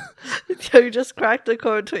 Okay. So you just cracked the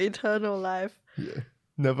code to eternal life. Yeah.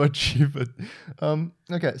 Never achieve it.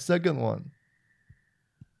 Okay. Second one.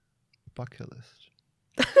 Bucket list.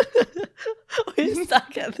 We're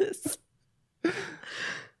stuck at this.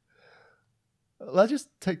 Let's just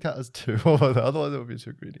take that as 2 over there. Otherwise, it would be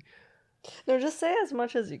too greedy. No, just say as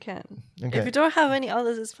much as you can. Okay. If you don't have any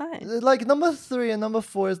others, it's fine. Like number 3 and number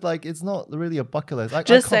 4 is like it's not really a bucket list.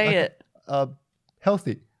 Just say it.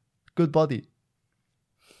 Healthy, good body.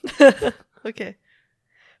 Okay.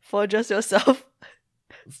 For just yourself.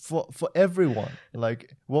 For everyone,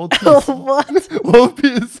 like world peace. What? World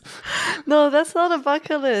peace. No, that's not a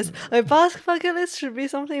bucket list. A bucket list should be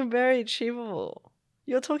something very achievable.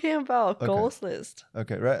 You're talking about goals list.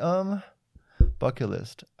 Okay, right. Bucket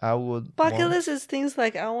list. I would. Bucket list is things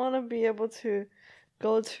like I want to be able to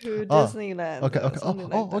go to Disneyland. Okay.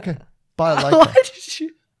 Okay. That. Buy a Leica.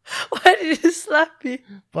 Why did you slap me?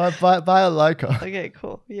 Buy a Leica. Okay,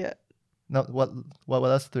 cool. Yeah. No, what?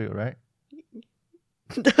 That's 3, right?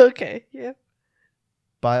 Okay. Yeah.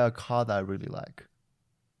 Buy a car that I really like.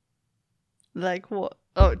 Like what?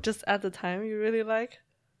 Oh, just at the time you really like?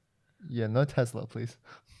 Yeah, no Tesla, please.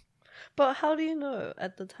 But how do you know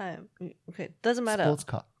at the time? Okay, doesn't matter. Sports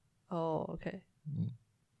car. Oh, okay.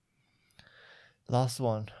 Last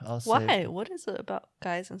one. I'll say. Why? What is it about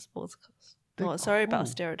guys and sports cars? They're sorry cool. about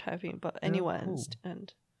stereotyping, but anyone cool.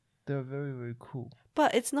 and. They're very, very cool.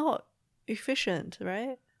 But it's not efficient,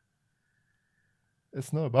 right?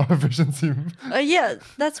 It's not about efficiency. Yeah,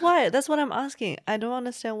 that's why. That's what I'm asking. I don't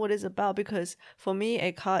understand what it's about because for me,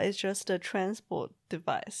 a car is just a transport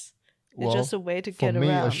device. It's just a way to get around. For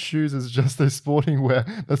me, a shoes is just a sporting wear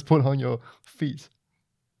that's put on your feet.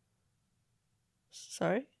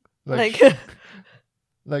 Sorry? Like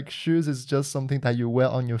shoes is just something that you wear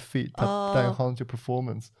on your feet that enhance your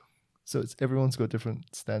performance. So everyone's got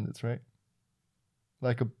different standards, right?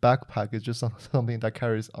 Like a backpack is just something that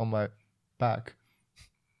carries on my back.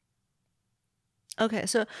 Okay,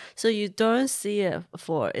 so you don't see it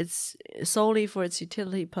it's solely for its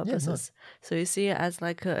utility purposes. Yeah, no. So you see it as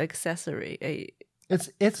like an accessory.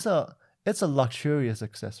 It's a luxurious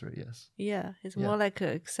accessory, yes. Yeah, it's more like an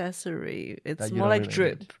accessory. It's that more like really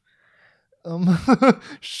drip.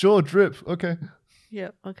 Sure, drip. Okay.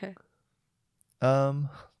 Yeah. Okay. The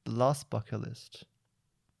last bucket list.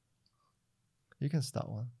 You can start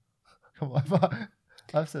one. Come on,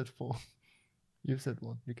 I've said 4. You've said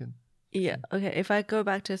 1. You can. Yeah, okay. If I go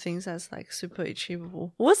back to things that's like super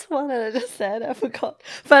achievable. What's the one that I just said? I forgot.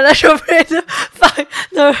 Financial freedom. Fine.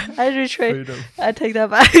 No, I retreat. Freedom. I take that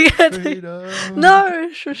back.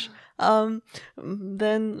 No, shush.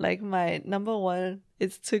 Then like my number 1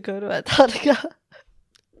 is to go to Antarctica.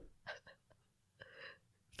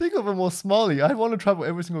 Think of it more smallly. I want to travel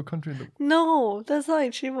every single country in the world. No, that's not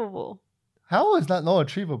achievable. How is that not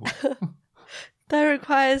achievable? That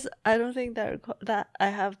requires. I don't think that I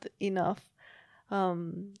have enough. I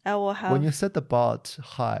will have. When you set the bar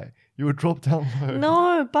high, you will drop down low.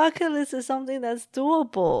 No, bucket list is something that's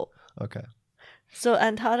doable. Okay. So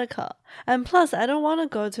Antarctica, and plus, I don't want to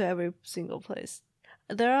go to every single place.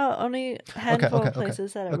 There are only a handful of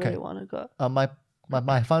places that I really want to go. My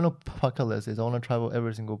final bucket list is I want to travel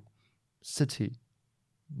every single city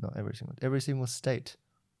Not every single state,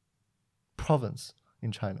 province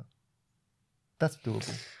in China. That's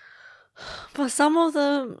doable. But some of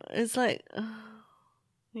them, it's like,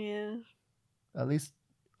 yeah. At least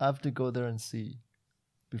I have to go there and see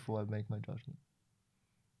before I make my judgment.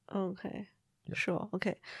 Okay. Yeah. Sure.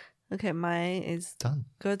 Okay, mine is done.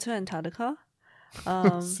 Go to Antarctica.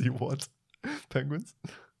 See what? Penguins?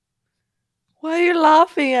 Why are you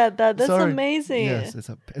laughing at that? That's Sorry. amazing. Yes,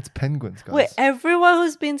 it's penguins, guys. Wait, everyone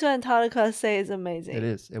who's been to Antarctica say it's amazing. It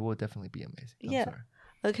is. It will definitely be amazing. Yeah. I'm sorry.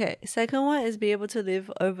 Okay, second one is be able to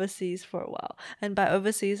live overseas for a while. And by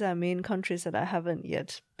overseas, I mean countries that I haven't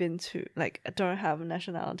yet been to, like I don't have a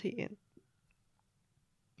nationality in.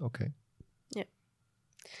 Okay. Yeah.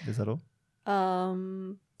 Is that all?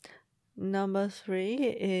 Number 3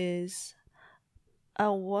 is I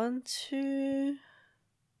want to,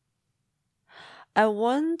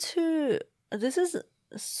 this is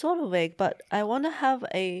sort of vague, but I want to have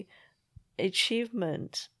a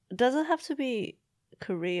achievement. It doesn't have to be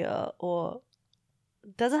career or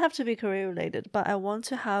doesn't have to be career related, but I want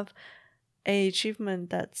to have a achievement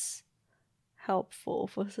that's helpful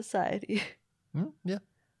for society. Yeah.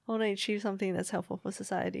 I want to achieve something that's helpful for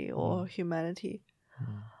society or humanity.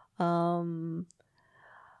 Number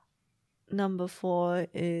 4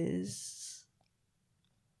 is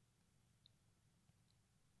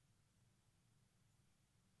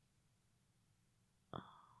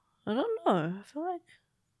I don't know. I feel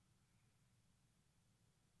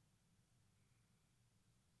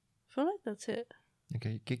like that's it.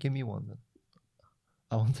 Okay, give me one then.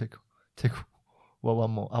 I want to take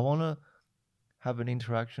one more. I want to have an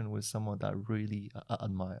interaction with someone that I really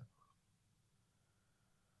admire.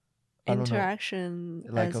 Interaction,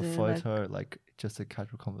 like a photo, like just a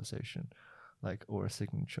casual conversation, like or a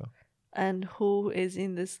signature. And who is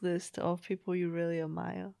in this list of people you really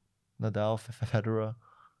admire? Nadal, Federer,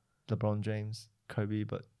 LeBron James, Kobe,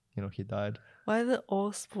 but he died. Why are they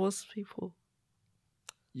all sports people?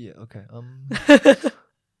 Yeah. Okay.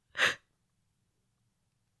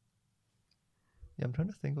 Yeah, I'm trying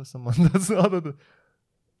to think of someone that's other than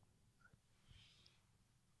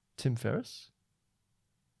Tim Ferriss.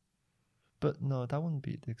 But no, that wouldn't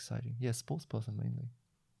be exciting. Yeah, sports person mainly.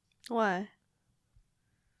 Why?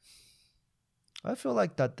 I feel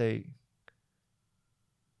like that they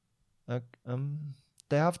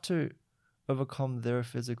have to overcome their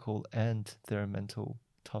physical and their mental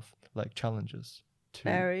tough challenges.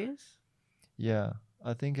 Barriers? Yeah,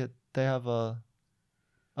 I think I have a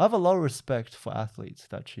lot of respect for athletes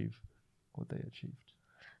that achieve what they achieved.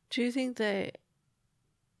 Do you think they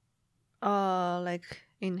are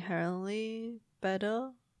inherently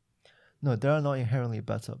better? No, they are not inherently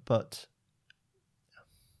better, but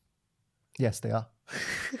yes, they are.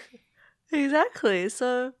 Exactly.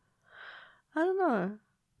 So I don't know.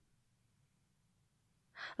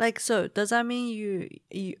 So does that mean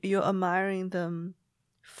you're admiring them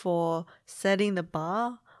for setting the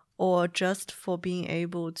bar, or just for being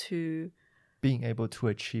able to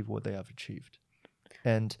achieve what they have achieved?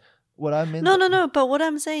 And what I mean... No, but what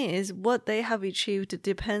I'm saying is what they have achieved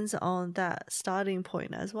depends on that starting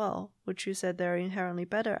point as well, which you said they're inherently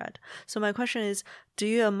better at. So my question is, do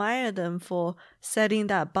you admire them for setting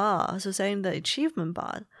that bar, so setting the achievement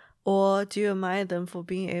bar, or do you admire them for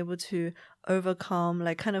being able to overcome,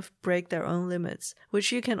 kind of break their own limits,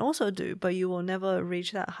 which you can also do, but you will never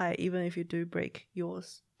reach that high even if you do break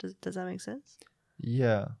yours? Does that make sense?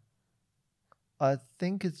 Yeah. I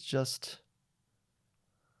think it's just...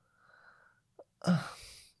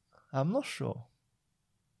 I'm not sure.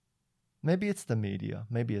 Maybe it's the media.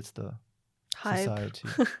 Maybe it's the hype. Society.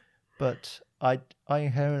 But I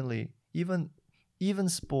inherently, even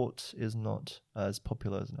sport is not as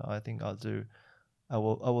popular as now. I think I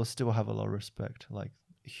will still have a lot of respect, a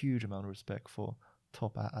huge amount of respect for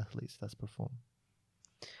top athletes that's perform.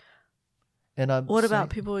 And what about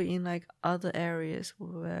people in other areas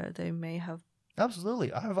where they may have?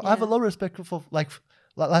 Absolutely, I have a lot of respect for life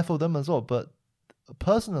of them as well. But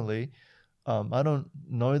personally, I don't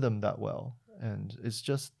know them that well, and it's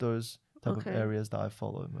just those type of areas that I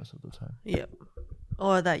follow most of the time. Yeah,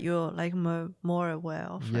 or that you're more aware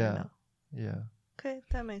of. Yeah, right now. Yeah. Okay,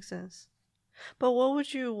 that makes sense. But what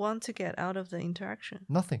would you want to get out of the interaction?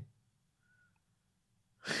 Nothing.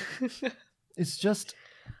 It's just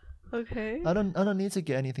okay. I don't need to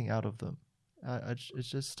get anything out of them. It's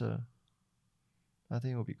just I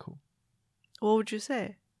think it would be cool. What would you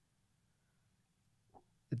say?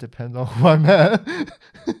 It depends on who I'm at.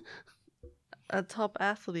 A top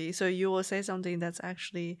athlete, so you will say something that's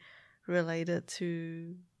actually related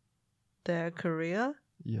to their career?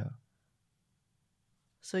 Yeah.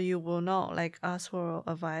 So you will not like ask for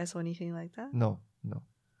advice or anything like that? No.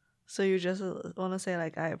 So you just want to say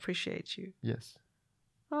like, I appreciate you. Yes.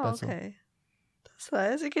 Oh, That's okay. That's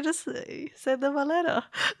nice. You can just send them a letter.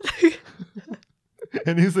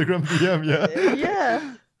 An Instagram DM, yeah.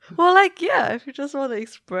 Yeah. Well, like, yeah, if you just want to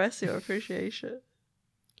express your appreciation,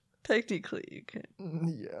 technically you can.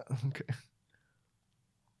 Yeah, okay.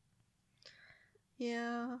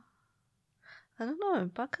 Yeah. I don't know.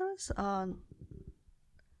 Bucket lists are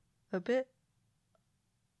a bit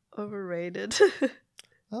overrated.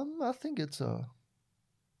 I think it's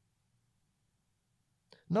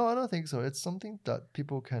No, I don't think so. It's something that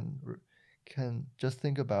people can just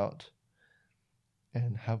think about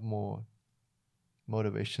and have more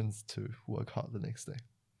motivations to work hard the next day.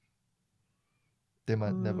 They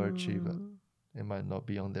might never achieve it. It might not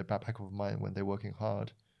be on their back of mind when they're working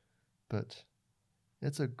hard, but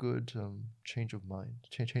it's a good change of mind,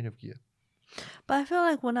 change of gear. But I feel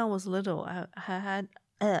like when I was little, I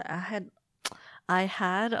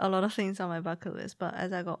had a lot of things on my bucket list, but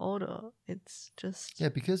as I got older, it's just... Yeah,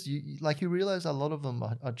 because you realize a lot of them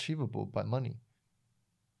are achievable by money.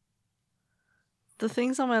 The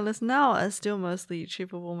things on my list now are still mostly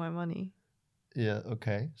achievable by money. Yeah,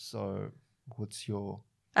 okay. So what's your...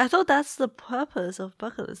 I thought that's the purpose of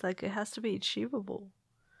bucket list. Like, it has to be achievable.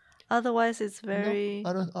 Otherwise, it's very...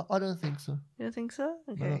 No, I don't think so. You don't think so?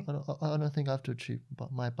 Okay. I don't think I have to achieve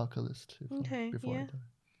my bucket list before I die.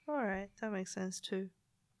 All right, that makes sense too.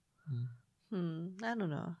 I don't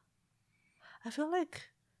know. I feel like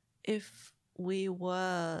if we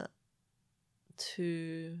were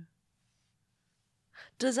to...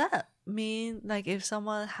 Does that mean, like, if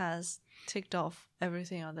someone has ticked off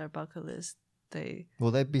everything on their bucket list,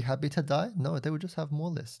 Will they be happy to die? No, they would just have more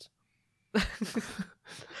lists.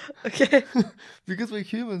 Okay. Because we're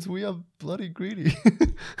humans, we are bloody greedy.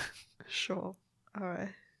 Sure. All right.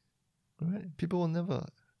 Right? People will never...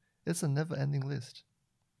 It's a never-ending list.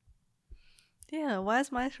 Yeah, why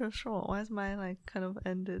is mine so short? Why is mine, like, kind of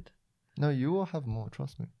ended? No, you will have more,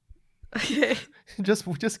 trust me. Okay. Just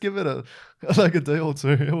give it a day or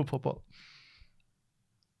two, it will pop up.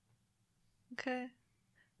 Okay.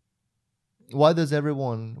 Why does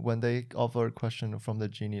everyone, when they offer a question from the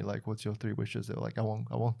genie, like, what's your 3 wishes? They're like, I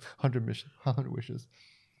want 100 wishes.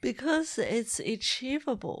 Because it's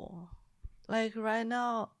achievable. Like, right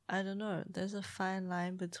now, I don't know, there's a fine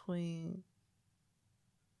line between...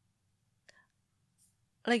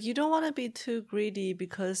 Like, you don't want to be too greedy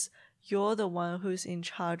because you're the one who's in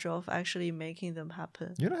charge of actually making them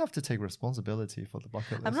happen. You don't have to take responsibility for the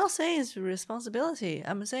bucket list. I'm not saying it's responsibility.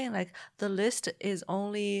 I'm saying, like, the list is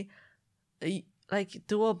only... like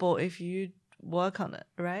doable if you work on it,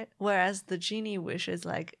 right? Whereas the genie wish is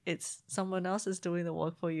like it's someone else is doing the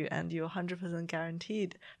work for you and you're 100%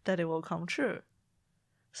 guaranteed that it will come true.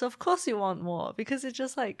 So of course you want more because it's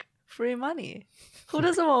just like free money. Who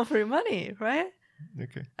doesn't want free money, right?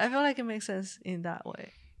 Okay. I feel like it makes sense in that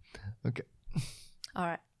way. Okay. All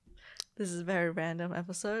right. This is a very random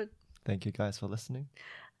episode. Thank you guys for listening.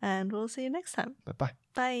 And we'll see you next time. Bye-bye.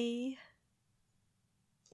 Bye.